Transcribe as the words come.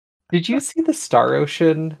Did you see the Star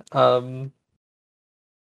Ocean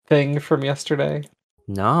thing from yesterday?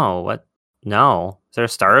 No, what? No. Is there a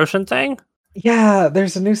Star Ocean thing? Yeah,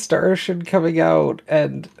 there's a new Star Ocean coming out,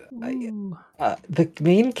 and Ooh. the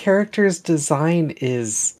main character's design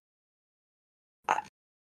is uh,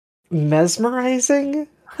 mesmerizing.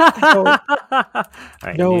 I don't All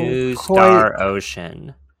right, know new quite Star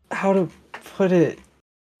Ocean. how to put it.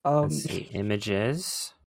 Let's see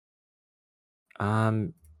images.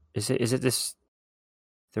 Um, is it this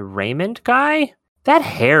the Raymond guy? That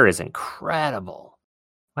hair is incredible.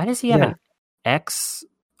 Why does he have Yeah, an X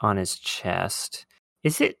on his chest?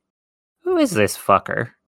 Who is this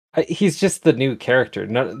fucker? he's just the new character.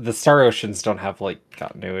 No, the Star Oceans don't have like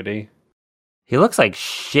continuity. He looks like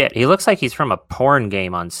shit. He looks like he's from a porn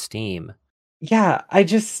game on Steam. Yeah,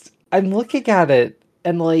 I'm looking at it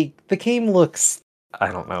and like the game looks,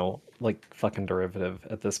 I don't know, like fucking derivative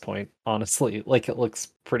at this point, honestly. Like it looks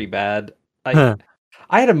pretty bad. I Huh.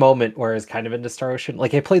 I had a moment where I was kind of into Star Ocean.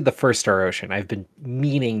 Like I played the first Star Ocean. I've been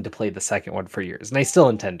meaning to play the second one for years, and I still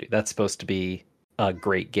intend to. That's supposed to be a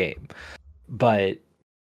great game. But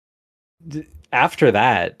after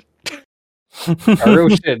that, Star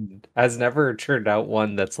Ocean has never turned out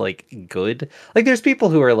one that's like good. Like there's people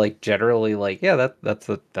who are like generally like, yeah, that's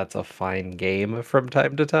a fine game from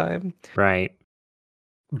time to time. Right.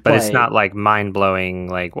 But it's But not like mind blowing,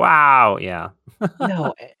 like, wow. Yeah.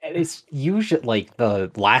 no, and it's usually like the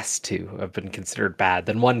last two have been considered bad.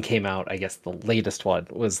 Then one came out, I guess the latest one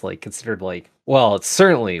was like considered like, well, it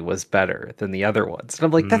certainly was better than the other ones. And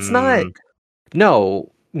I'm like, that's not, Mm.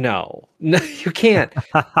 no, you can't.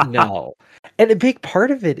 No. And a big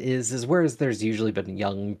part of it is whereas there's usually been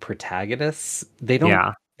young protagonists, they don't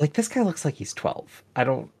Yeah. like this guy looks like he's 12. I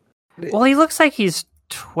don't Well, he looks like he's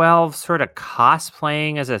 12, sort of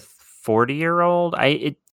cosplaying as a 40-year-old.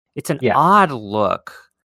 It's an yeah. odd look.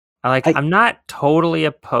 I I'm not totally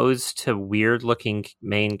opposed to weird looking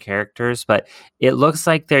main characters, but it looks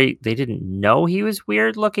like they didn't know he was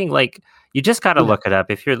weird looking. Like you just got to yeah. look it up.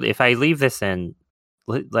 If I leave this in,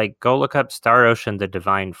 like go look up Star Ocean: The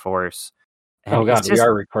Divine Force, and Oh it's God, we just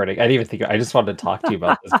are recording. I didn't even think I just wanted to talk to you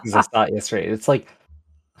about this because I saw it yesterday. It's like,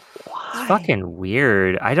 it's why? fucking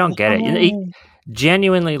weird. I don't get it. It Why?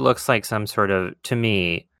 genuinely looks like some sort of, to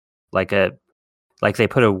me, like like they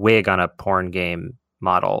put a wig on a porn game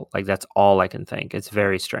model. Like that's all I can think. It's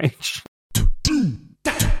very strange.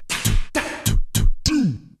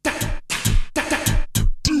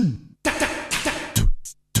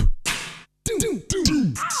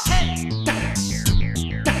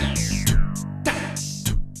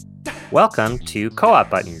 Welcome to Co-op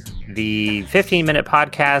Button, the 15-minute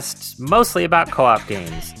podcast mostly about co-op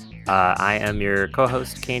games. I am your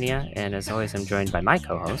co-host, Kania, and as always, I'm joined by my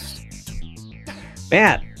co-host,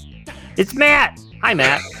 Matt. it's Matt! Hi,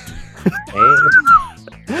 Matt. Hey.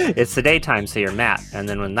 It's the daytime, so you're Matt, and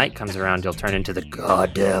then when night comes around, you'll turn into the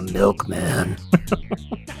goddamn milkman.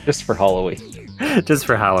 Just for Halloween. Just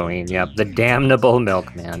for Halloween, yep. The damnable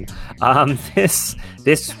milkman.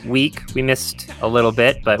 This week we missed a little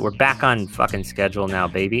bit, but we're back on fucking schedule now,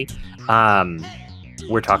 baby.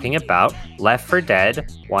 We're talking about Left 4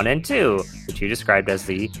 Dead 1 and 2, which you described as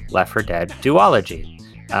the Left 4 Dead duology,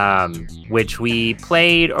 which we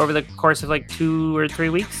played over the course of like 2 or 3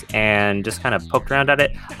 weeks and just kind of poked around at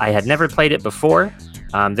it. I had never played it before.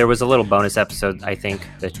 There was a little bonus episode, I think,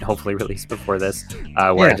 that hopefully released before this,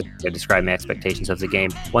 where I described my expectations of the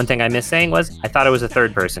game. One thing I missed saying was I thought it was a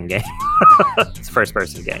third-person game. It's a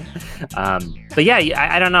first-person game. But yeah,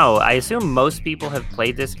 I don't know. I assume most people have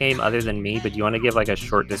played this game other than me, but do you want to give like a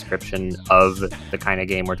short description of the kind of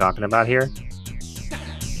game we're talking about here?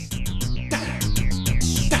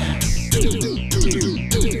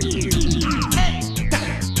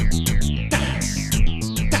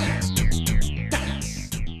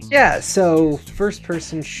 Yeah, so first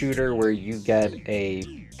person shooter where you get a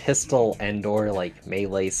pistol and or like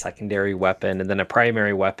melee secondary weapon and then a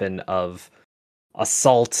primary weapon of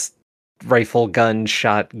assault rifle, gun,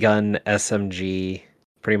 shotgun, SMG,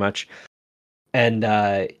 pretty much. And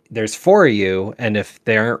there's four of you, and if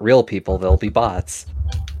they aren't real people, they'll be bots.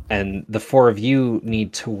 And the four of you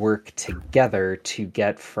need to work together to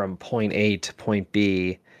get from point A to point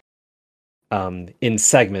B in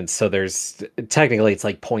segments. So there's technically it's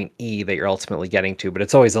like point E that you're ultimately getting to, but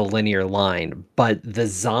it's always a linear line. But the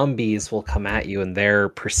zombies will come at you and they're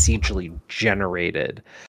procedurally generated,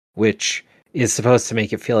 which is supposed to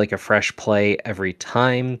make it feel like a fresh play every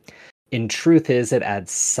time. In truth is it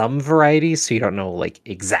adds some variety, so you don't know like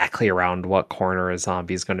exactly around what corner a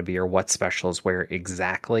zombie is going to be or what specials where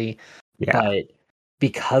exactly. Yeah. But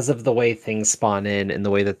because of the way things spawn in and the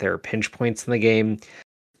way that there are pinch points in the game,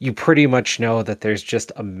 you pretty much know that there's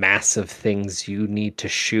just a mass of things you need to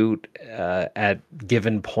shoot at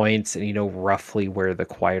given points, and you know roughly where the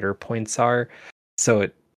quieter points are. So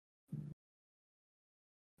it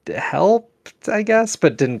helped, I guess,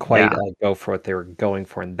 but didn't quite go for what they were going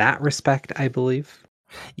for in that respect, I believe.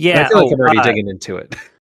 Yeah, I feel like I'm already digging into it.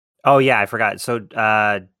 Oh yeah, I forgot. So,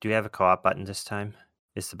 do you have a co-op button this time?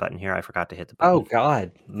 Is the button here? I forgot to hit the button. Oh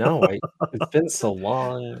God, no! It's been so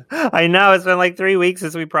long. I know, it's been like 3 weeks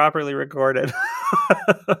since we properly recorded.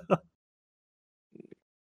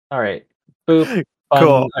 All right, boop.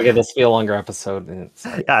 Cool. Okay, this will be a longer episode.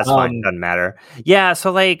 Yeah, it's fine. Doesn't matter. Yeah,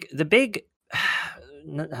 so like the big,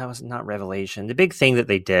 that was not revelation. The big thing that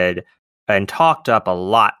they did and talked up a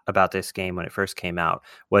lot about this game when it first came out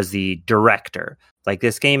was the director. Like,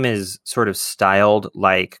 this game is sort of styled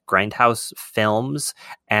like Grindhouse films,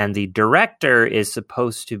 and the director is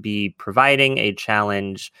supposed to be providing a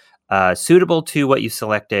challenge suitable to what you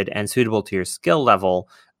selected and suitable to your skill level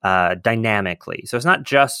dynamically. So it's not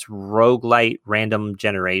just roguelite random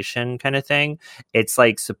generation kind of thing. It's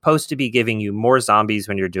like supposed to be giving you more zombies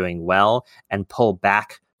when you're doing well and pull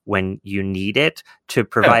back when you need it to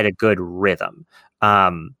provide a good rhythm,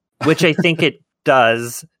 which I think it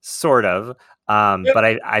does sort of. But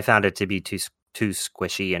I found it to be too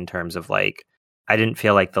squishy in terms of, like, I didn't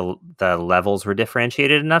feel like the levels were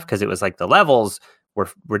differentiated enough, because it was like the levels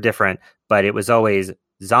were different, but it was always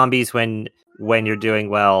zombies when you're doing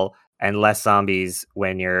well and less zombies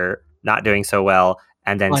when you're not doing so well,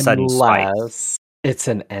 and then sudden spikes. It's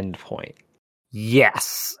an end point.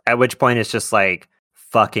 Yes, at which point it's just like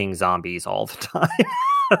fucking zombies all the time.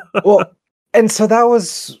 Well, and so that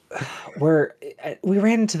was where we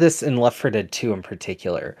ran into this in Left 4 Dead 2 in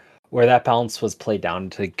particular, where that balance was played down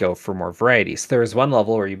to go for more variety. So there was one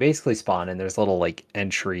level where you basically spawn and there's a little like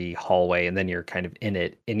entry hallway, and then you're kind of in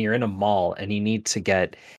it, and you're in a mall, and you need to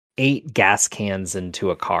get 8 gas cans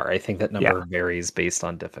into a car. I think that number varies based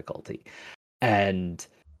on difficulty. And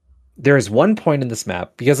there's one point in this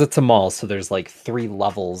map, because it's a mall, so there's like 3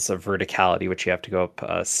 levels of verticality, which you have to go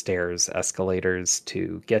up stairs, escalators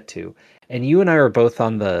to get to. And you and I were both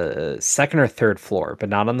on the 2nd or 3rd floor, but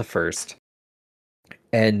not on the 1st.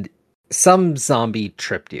 And some zombie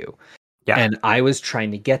tripped you. Yeah. And I was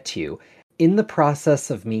trying to get to you. In the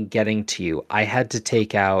process of me getting to you, I had to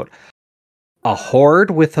take out a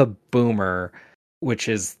horde with a boomer, which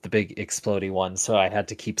is the big explodey one. So I had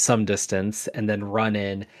to keep some distance and then run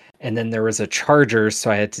in. And then there was a charger,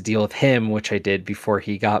 so I had to deal with him, which I did before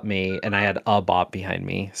he got me. And I had a bot behind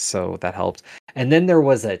me, so that helped. And then there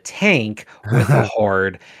was a tank with a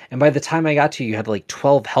horde. And by the time I got to you, you had like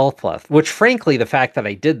 12 health left, which frankly, the fact that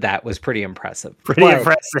I did that was pretty impressive.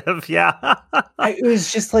 Impressive, yeah. It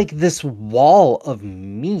was just like this wall of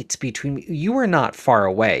meat between me. You were not far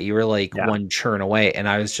away. You were like one churn away, and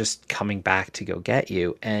I was just coming back to go get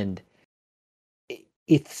you. And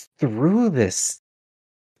it threw this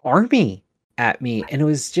army at me, and it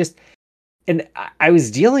was just, and I was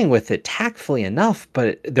dealing with it tactfully enough,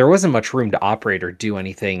 but there wasn't much room to operate or do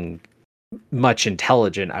anything much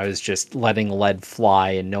intelligent. I was just letting lead fly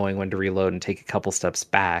and knowing when to reload and take a couple steps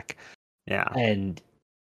back. Yeah. And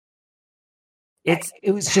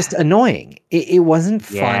it was just annoying. It wasn't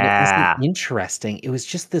fun. It wasn't interesting. It was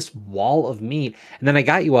just this wall of meat. And then I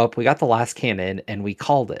got you up, we got the last cannon, and we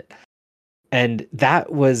called it. And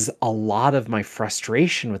that was a lot of my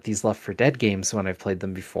frustration with these Left 4 Dead games when I've played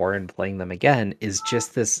them before and playing them again, is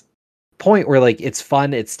just this point where, like, it's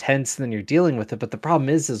fun, it's tense, and then you're dealing with it. But the problem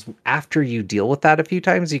is after you deal with that a few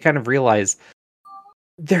times, you kind of realize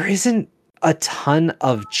there isn't a ton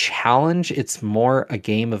of challenge. It's more a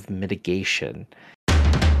game of mitigation.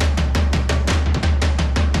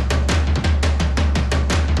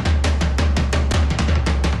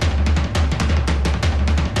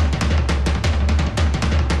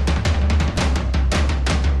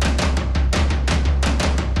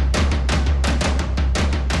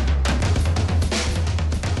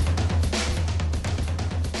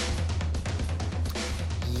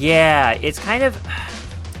 Yeah, it's kind of,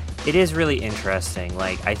 it is really interesting.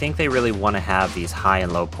 Like, I think they really want to have these high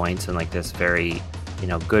and low points and like this very,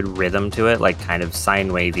 good rhythm to it, like kind of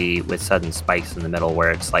sine wavy with sudden spikes in the middle where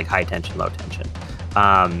it's like high tension, low tension.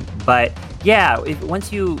 But yeah,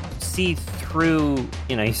 once you see through,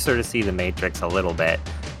 you sort of see the Matrix a little bit.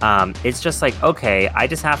 It's just like, okay, I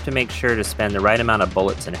just have to make sure to spend the right amount of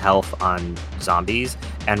bullets and health on zombies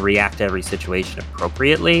and react to every situation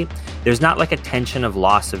appropriately. There's not like a tension of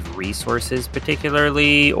loss of resources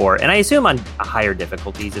particularly, and I assume on higher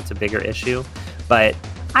difficulties it's a bigger issue, but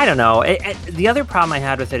I don't know. The other problem I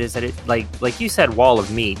had with it is that it, like you said, wall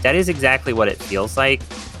of meat, that is exactly what it feels like.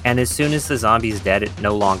 And as soon as the zombie's dead, it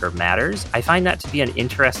no longer matters. I find that to be an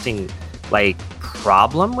interesting like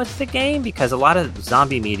problem with the game, because a lot of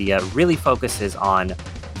zombie media really focuses on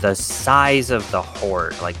the size of the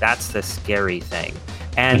horde. Like, that's the scary thing.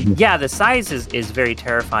 And yeah, the size is very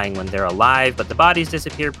terrifying when they're alive, but the bodies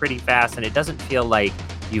disappear pretty fast, and it doesn't feel like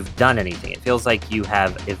you've done anything. It feels like you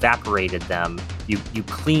have evaporated them. You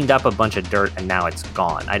cleaned up a bunch of dirt, and now it's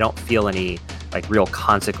gone. I don't feel any like real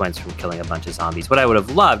consequence from killing a bunch of zombies. What I would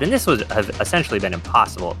have loved, and this would have essentially been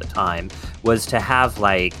impossible at the time, was to have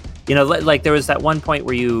like, you know, like there was that one point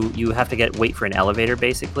where you have to wait for an elevator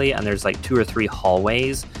basically, and there's like 2 or 3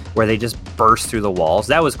 hallways where they just burst through the walls.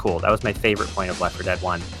 That was cool. That was my favorite point of Left 4 Dead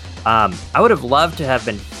 1. I would have loved to have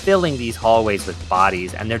been filling these hallways with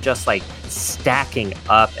bodies, and they're just like stacking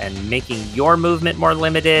up and making your movement more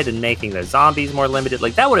limited and making the zombies more limited.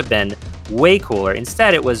 Like, that would have been way cooler.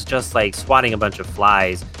 Instead, it was just like swatting a bunch of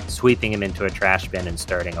flies, sweeping them into a trash bin, and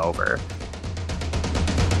starting over.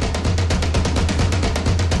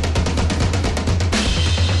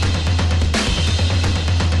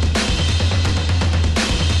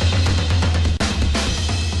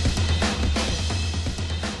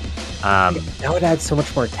 That would add so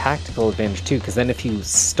much more tactical advantage too, because then if you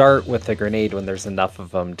start with a grenade when there's enough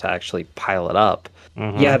of them to actually pile it up,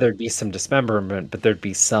 yeah, there'd be some dismemberment, but there'd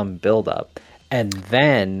be some buildup. And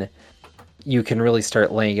then you can really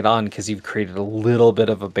start laying it on because you've created a little bit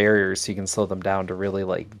of a barrier so you can slow them down to really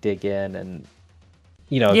like dig in. And,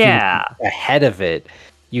 you know, if yeah, you're ahead of it,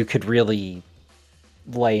 you could really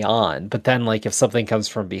lay on. But then, like, if something comes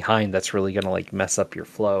from behind, that's really going to like mess up your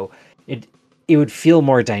flow. It would feel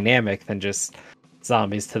more dynamic than just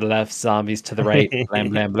zombies to the left, zombies to the right, blam,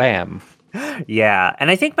 blam, blam. Yeah. And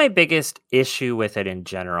I think my biggest issue with it in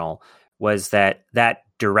general was that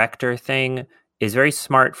director thing is very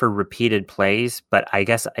smart for repeated plays, but I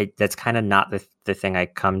guess that's kind of not the thing I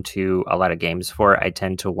come to a lot of games for. I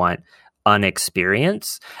tend to want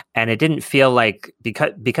unexperience, and it didn't feel like,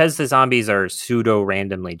 because the zombies are pseudo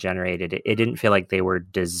randomly generated, it didn't feel like they were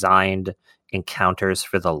designed encounters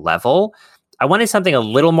for the level. I wanted something a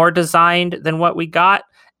little more designed than what we got,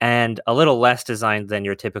 and a little less designed than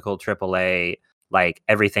your typical AAA, like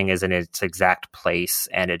everything is in its exact place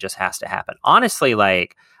and it just has to happen. Honestly,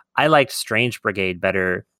 like, I liked Strange Brigade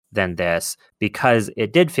better than this because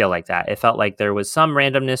it did feel like that. It felt like there was some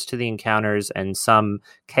randomness to the encounters and some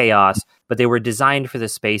chaos, but they were designed for the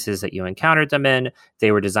spaces that you encountered them in.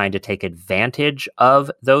 They were designed to take advantage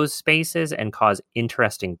of those spaces and cause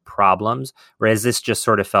interesting problems, whereas this just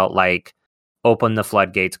sort of felt like open the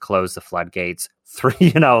floodgates, close the floodgates,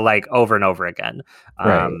 like over and over again.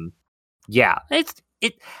 Right. Yeah,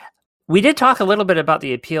 we did talk a little bit about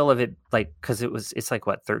the appeal of it, like, because it's like,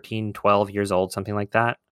 what, 13, 12 years old, something like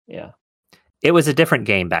that. Yeah. It was a different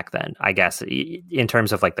game back then, I guess, in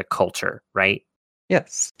terms of like the culture, right?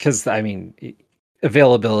 Yes, because I mean,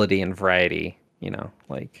 availability and variety,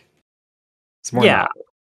 like, it's more. Yeah.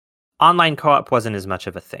 Online co-op wasn't as much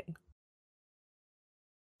of a thing.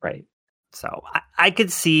 Right. So I could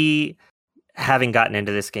see having gotten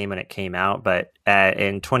into this game when it came out, but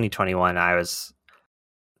in 2021, I was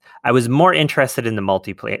more interested in the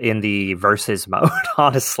multiplayer, in the versus mode,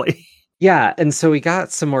 honestly. Yeah, and so we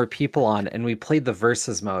got some more people on, and we played the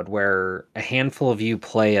versus mode, where a handful of you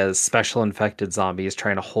play as special infected zombies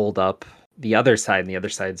trying to hold up the other side, and the other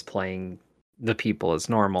side's playing the people as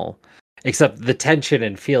normal. Except the tension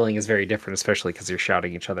and feeling is very different, especially because you're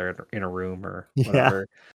shouting each other in a room or whatever.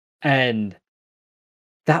 Yeah. And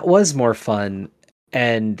that was more fun,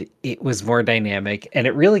 and it was more dynamic, and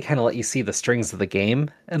it really kind of let you see the strings of the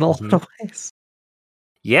game in a lot of ways.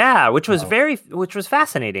 Yeah, which was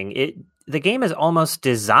fascinating. The game is almost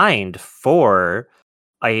designed for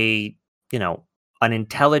an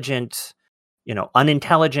unintelligence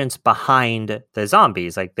behind the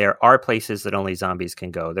zombies. Like, there are places that only zombies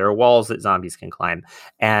can go. There are walls that zombies can climb,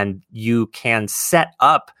 and you can set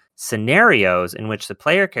up scenarios in which the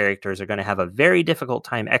player characters are going to have a very difficult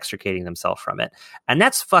time extricating themselves from it. And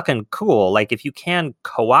that's fucking cool. Like, if you can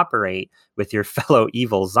cooperate with your fellow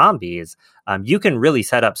evil zombies, you can really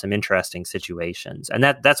set up some interesting situations. And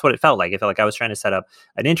that's what it felt like. It felt like I was trying to set up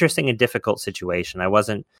an interesting and difficult situation. I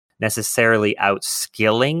wasn't necessarily out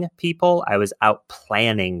skilling people. I was out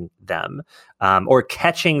planning them, or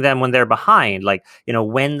catching them when they're behind. Like,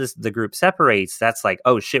 when the group separates, that's like,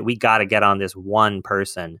 oh shit, we got to get on this one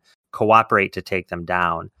person, cooperate to take them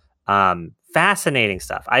down. Fascinating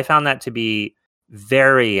stuff. I found that to be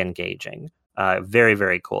very engaging. Very,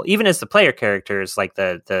 very cool. Even as the player characters, like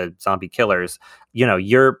the zombie killers,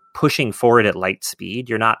 you're pushing forward at light speed.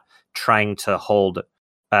 You're not trying to hold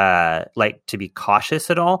like to be cautious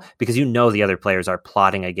at all, because you know the other players are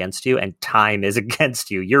plotting against you and time is against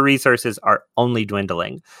you. Your resources are only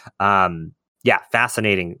dwindling. Yeah,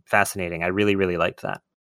 fascinating. I really, really liked that.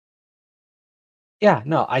 Yeah,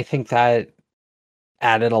 no, I think that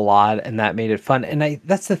added a lot and that made it fun. And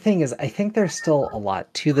that's the thing is I think there's still a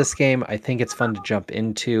lot to this game. I think it's fun to jump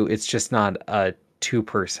into. It's just not a two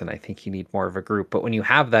person. I think you need more of a group. But when you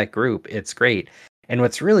have that group, it's great. And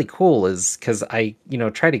what's really cool is because I,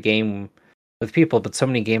 try to game with people, but so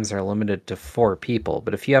many games are limited to 4 people.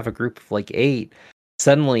 But if you have a group of like 8,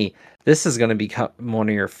 suddenly this is going to become one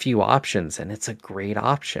of your few options, and it's a great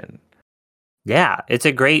option. Yeah, it's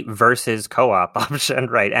a great versus co-op option,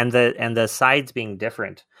 right? And the sides being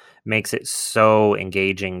different makes it so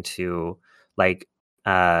engaging to like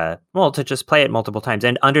to just play it multiple times.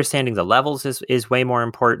 And understanding the levels is way more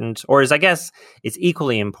important, or is, I guess, it's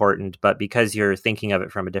equally important, but because you're thinking of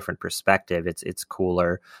it from a different perspective, it's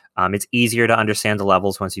cooler. It's easier to understand the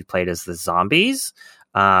levels once you've played as the zombies.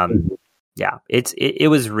 Yeah, it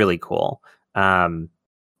was really cool.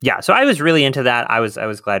 Yeah, so I was really into that. I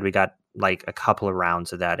was glad we got like a couple of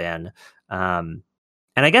rounds of that in.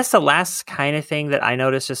 And I guess the last kind of thing that I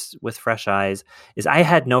noticed just with fresh eyes is I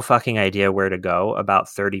had no fucking idea where to go about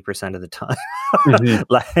 30% of the time. Mm-hmm.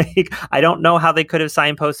 Like, I don't know how they could have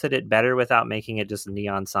signposted it better without making it just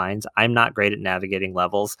neon signs. I'm not great at navigating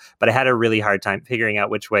levels, but I had a really hard time figuring out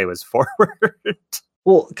which way was forward.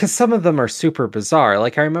 Well, because some of them are super bizarre.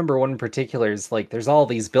 Like, I remember one in particular is like, there's all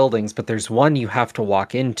these buildings, but there's one you have to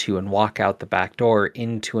walk into and walk out the back door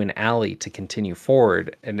into an alley to continue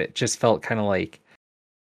forward. And it just felt kind of like,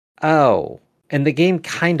 oh. And the game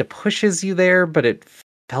kind of pushes you there, but it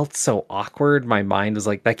felt so awkward. My mind was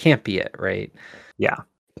like, that can't be it, right? Yeah.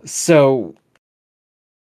 So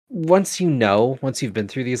once you've been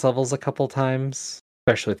through these levels a couple times,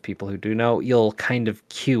 especially with people who do know, you'll kind of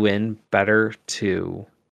cue in better to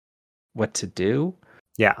what to do.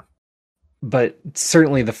 Yeah. But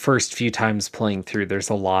certainly the first few times playing through, there's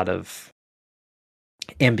a lot of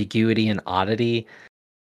ambiguity and oddity.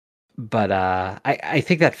 But I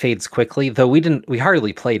think that fades quickly, though we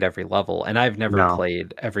hardly played every level, and I've never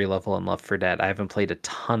played every level in Left 4 Dead. I haven't played a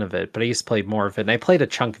ton of it, but I used to play more of it, and I played a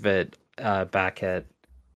chunk of it back at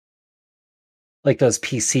like those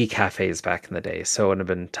PC cafes back in the day, so it would have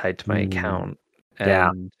been tied to my account.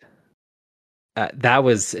 And that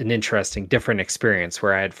was an interesting, different experience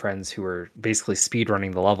where I had friends who were basically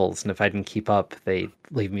speedrunning the levels, and if I didn't keep up, they'd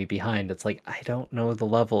leave me behind. It's like, I don't know the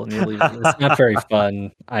level, and it's not very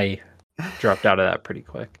fun. I dropped out of that pretty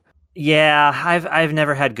quick. Yeah, I've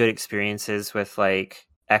never had good experiences with like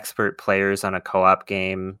expert players on a co-op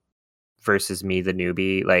game versus me, the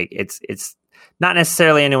newbie. Like, it's not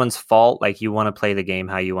necessarily anyone's fault. Like, you want to play the game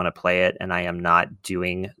how you want to play it, and I am not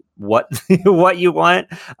doing what what you want.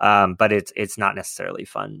 But it's not necessarily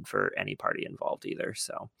fun for any party involved either.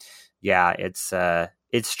 So yeah,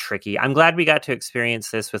 it's tricky. I'm glad we got to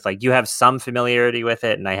experience this with, like, you have some familiarity with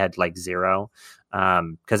it, and I had like zero.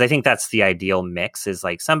 Because I think that's the ideal mix, is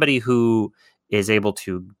like somebody who is able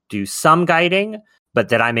to do some guiding, but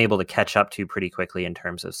that I'm able to catch up to pretty quickly in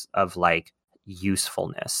terms of like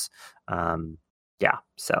usefulness. Yeah.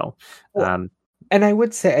 So, and I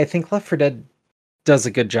would say, I think Left 4 Dead does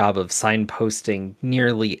a good job of signposting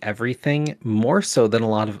nearly everything, more so than a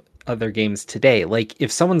lot of other games today. Like,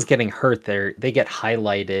 if someone's getting hurt there, they get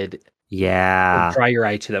highlighted. Yeah. Draw your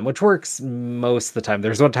eye to them, which works most of the time.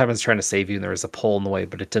 There's one time I was trying to save you and there was a pole in the way,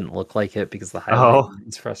 but it didn't look like it because the highlight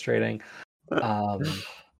is frustrating.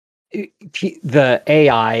 The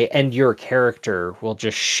AI and your character will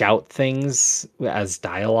just shout things as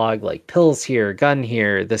dialogue, like pills here, gun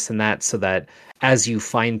here, this and that, so that as you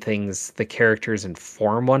find things, the characters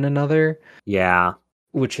inform one another. Yeah.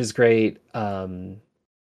 Which is great. And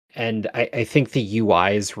I think the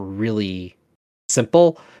UI is really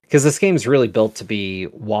simple, because this game's really built to be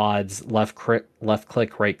WADs, left click,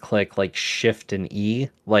 right click, like shift and E.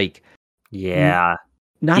 Like, yeah,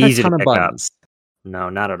 not easy a ton of buttons. Up. No,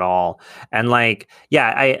 not at all. And like,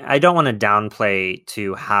 yeah, I don't want to downplay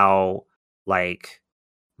to how like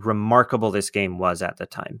remarkable this game was at the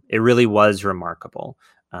time. It really was remarkable.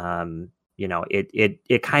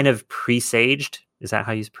 It kind of presaged, is that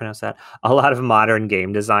how you pronounce that? A lot of modern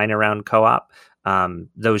game design around co-op.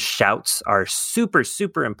 Those shouts are super,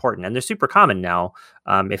 super important, and they're super common now.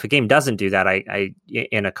 If a game doesn't do that, I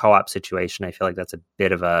in a co-op situation, I feel like that's a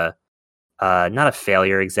bit of a not a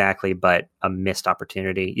failure exactly, but a missed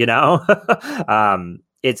opportunity,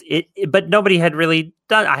 but nobody had really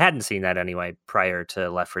done. I hadn't seen that anyway prior to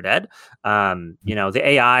Left 4 Dead. The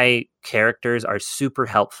AI characters are super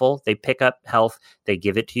helpful. They pick up health. They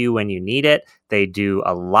give it to you when you need it. They do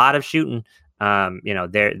a lot of shooting.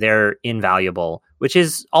 They're invaluable, which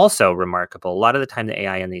is also remarkable. A lot of the time, the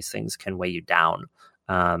AI in these things can weigh you down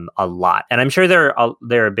a lot, and I'm sure they're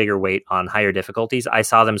a bigger weight on higher difficulties. I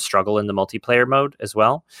saw them struggle in the multiplayer mode as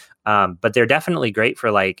well, but they're definitely great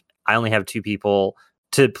for like, I only have 2 people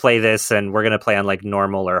to play this, and we're going to play on like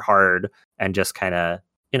normal or hard and just kind of,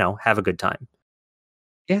 have a good time.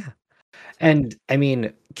 Yeah. And I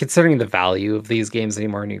mean, considering the value of these games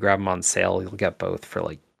anymore, and you grab them on sale, you'll get both for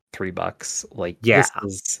like $3. Like, yeah.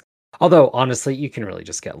 Although honestly, you can really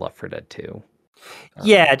just get Left 4 Dead 2.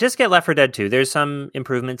 Yeah, just get Left 4 Dead 2. There's some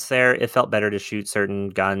improvements there. It felt better to shoot certain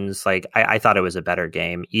guns. Like, I thought it was a better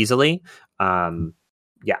game easily.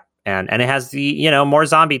 Yeah. And it has the, more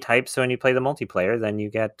zombie types. So when you play the multiplayer, then you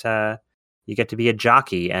get to be a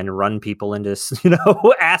jockey and run people into,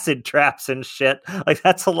 acid traps and shit. Like,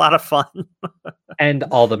 that's a lot of fun. And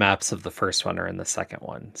all the maps of the first one are in the second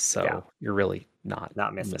one. So yeah. You're really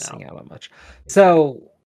not missing out on much. So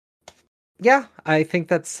yeah, I think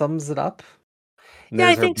that sums it up. Yeah,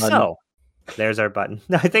 I think so. There's our button.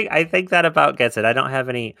 I think that about gets it. I don't have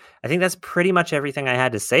any. I think that's pretty much everything I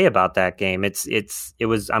had to say about that game.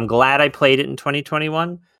 I'm glad I played it in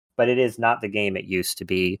 2021, but it is not the game it used to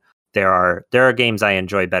be. There are games I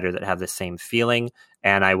enjoy better that have the same feeling,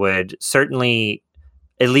 and I would certainly,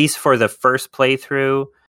 at least for the first playthrough,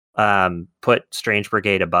 put Strange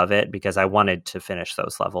Brigade above it, because I wanted to finish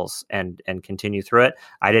those levels and continue through it.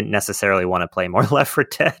 I didn't necessarily want to play more Left 4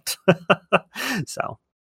 Dead. So,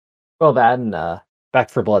 well, that and Back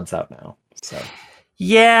 4 Blood's out now. So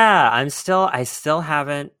yeah, I still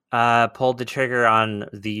haven't pulled the trigger on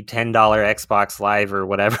the $10 Xbox Live or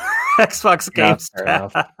whatever Xbox games.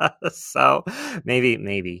 So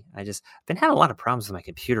maybe I just been having a lot of problems with my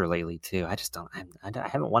computer lately too. I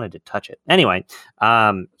haven't wanted to touch it. Anyway,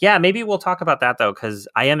 maybe we'll talk about that though, because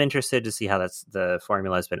I am interested to see how the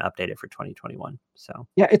formula has been updated for 2021. So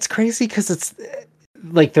yeah, it's crazy because it's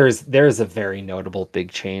like there's a very notable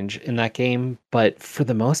big change in that game, but for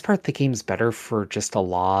the most part, the game's better for just a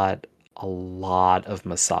lot of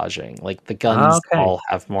massaging. Like the guns all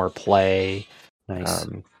have more play. Nice.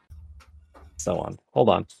 So on. Hold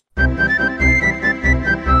on.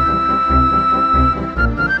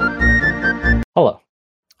 Hello.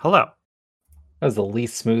 That was the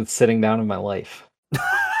least smooth sitting down in my life.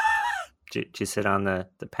 Did you sit on the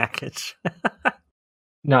package?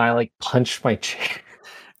 No, I like punched my chair.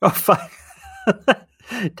 Oh, fuck.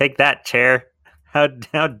 Take that, chair. How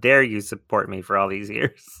dare you support me for all these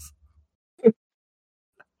years?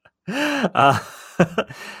 Okay,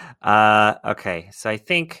 so I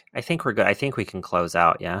think we're good. I think we can close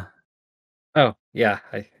out. Yeah. Oh yeah,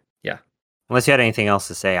 Unless you had anything else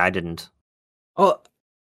to say, I didn't. Oh,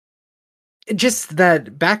 just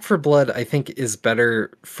that Back 4 Blood, I think, is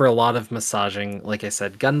better for a lot of massaging. Like I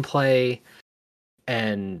said, gunplay,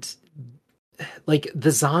 and like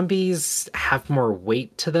the zombies have more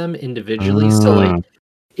weight to them individually. So like,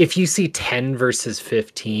 if you see 10 versus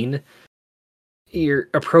 15. You're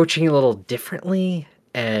approaching a little differently,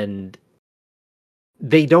 and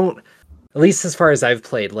they don't, at least as far as I've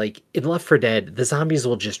played, like in Left 4 Dead, the zombies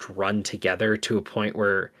will just run together to a point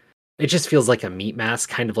where it just feels like a meat mass,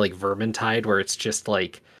 kind of like Vermintide, where it's just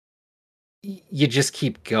like you just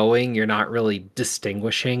keep going, you're not really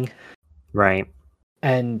distinguishing. Right.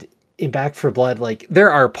 And in Back 4 Blood, like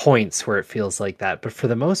there are points where it feels like that, but for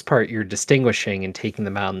the most part, you're distinguishing and taking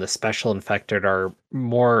them out, and the special infected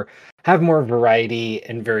have more variety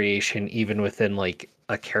and variation even within like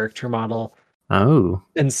a character model. Oh.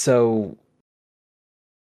 And so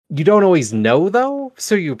you don't always know though,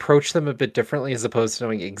 so you approach them a bit differently as opposed to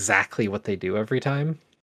knowing exactly what they do every time.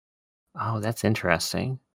 Oh, that's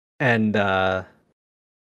interesting. And oh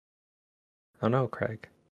no, Craig.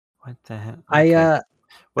 What the hell? Okay.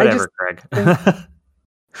 Whatever, Craig.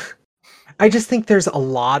 I just think there's a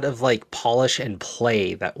lot of like polish and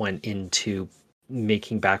play that went into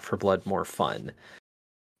making Back 4 Blood more fun.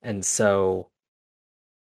 And so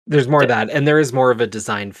there's more of that, and there is more of a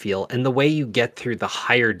design feel. And the way you get through the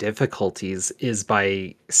higher difficulties is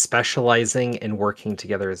by specializing and working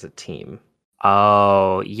together as a team.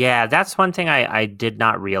 Oh, yeah. That's one thing I did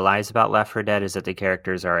not realize about Left 4 Dead is that the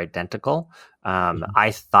characters are identical.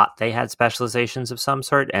 I thought they had specializations of some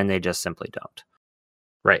sort, and they just simply don't.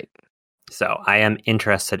 Right. So I am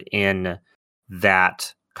interested in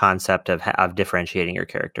that concept of differentiating your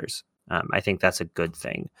characters. I think that's a good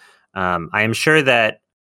thing. I am sure that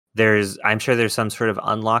there's some sort of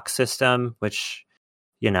unlock system, which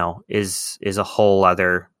is a whole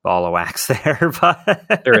other ball of wax there.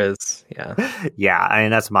 But There is, yeah. Yeah, I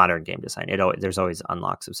mean, that's modern game design. There's always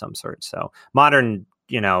unlocks of some sort. So modern,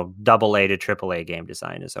 AA to AAA game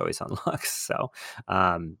design is always unlocks. So,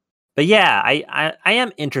 but yeah, I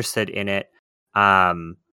am interested in it.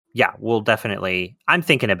 Yeah, we'll definitely. I'm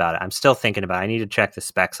thinking about it. I'm still thinking about it. I need to check the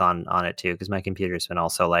specs on it too, because my computer's been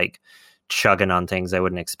also like chugging on things I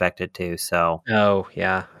wouldn't expect it to. So, Oh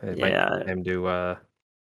yeah, it might yeah, be time to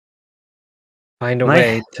find a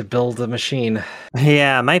way to build a machine.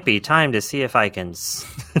 Yeah, it might be time to see if I can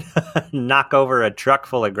knock over a truck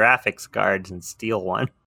full of graphics cards and steal one.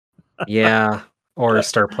 Yeah, or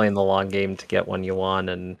start playing the long game to get one you want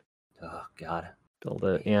and oh god, build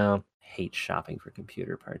it. Yeah, hate shopping for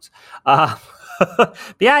computer parts. But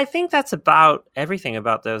yeah, I think that's about everything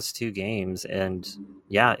about those two games. And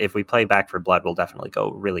yeah, if we play Back 4 Blood, we'll definitely go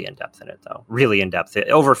really in depth in it, though. Really in depth,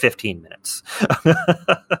 over 15 minutes.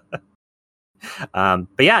 But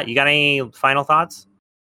yeah, you got any final thoughts?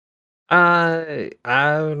 I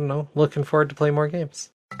don't know. Looking forward to play more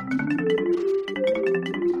games.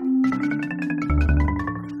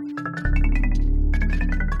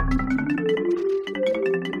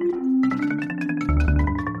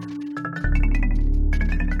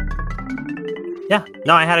 Yeah,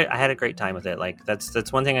 no, I had a great time with it. Like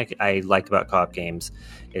that's one thing I like about co-op games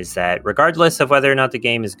is that regardless of whether or not the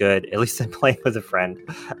game is good, at least I'm playing with a friend,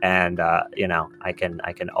 and I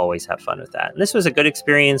can always have fun with that. And this was a good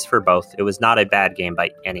experience for both. It was not a bad game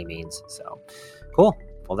by any means. So cool.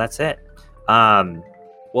 Well, that's it.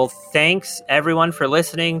 Well, thanks everyone for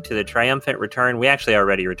listening to the triumphant return. We actually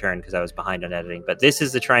already returned because I was behind on editing, but this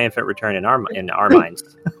is the triumphant return in our minds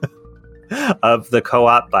of the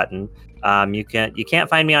co-op button. You can't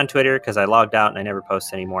find me on Twitter because I logged out and I never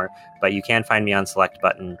post anymore, but you can find me on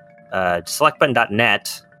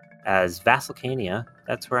selectbutton.net as Vassalcania.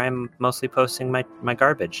 That's where I'm mostly posting my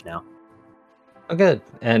garbage now. Oh, good.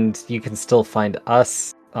 And you can still find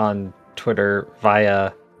us on Twitter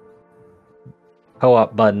via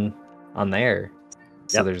co-op button on there.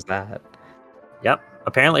 So Yep. There's that. Yep.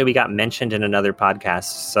 Apparently we got mentioned in another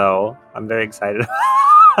podcast, so I'm very excited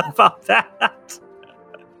about that.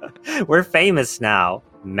 We're famous now,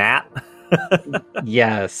 Matt.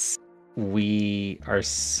 Yes, we are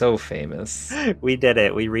so famous. We did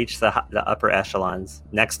it. We reached the upper echelons.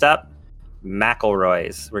 Next up,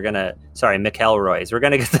 McElroy's. McElroy's. We're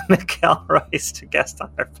gonna get the McElroy's to guest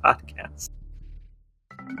on our podcast.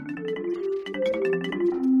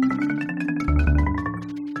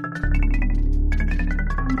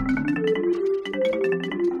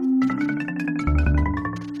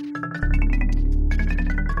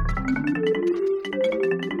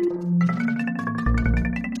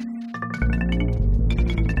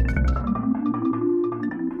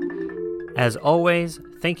 As always,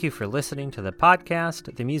 thank you for listening to the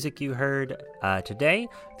podcast. The music you heard today,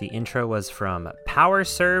 the intro was from Power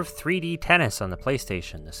Serve 3D Tennis on the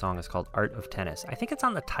PlayStation. The song is called Art of Tennis. I think it's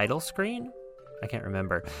on the title screen. I can't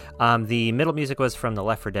remember. The middle music was from the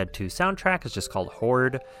Left 4 Dead 2 soundtrack. It's just called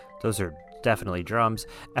Horde. Those are definitely drums.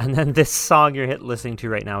 And then this song you're listening to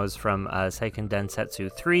right now is from Seiken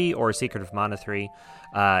Densetsu 3 or Secret of Mana 3.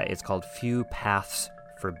 It's called Few Paths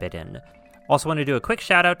Forbidden. Also want to do a quick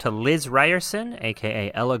shout out to Liz Ryerson,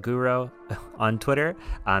 aka Ella Guro, on Twitter.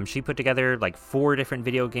 She put together like 4 different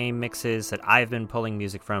video game mixes that I've been pulling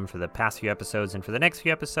music from for the past few episodes and for the next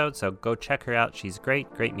few episodes, so go check her out. She's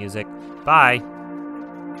great music. Bye!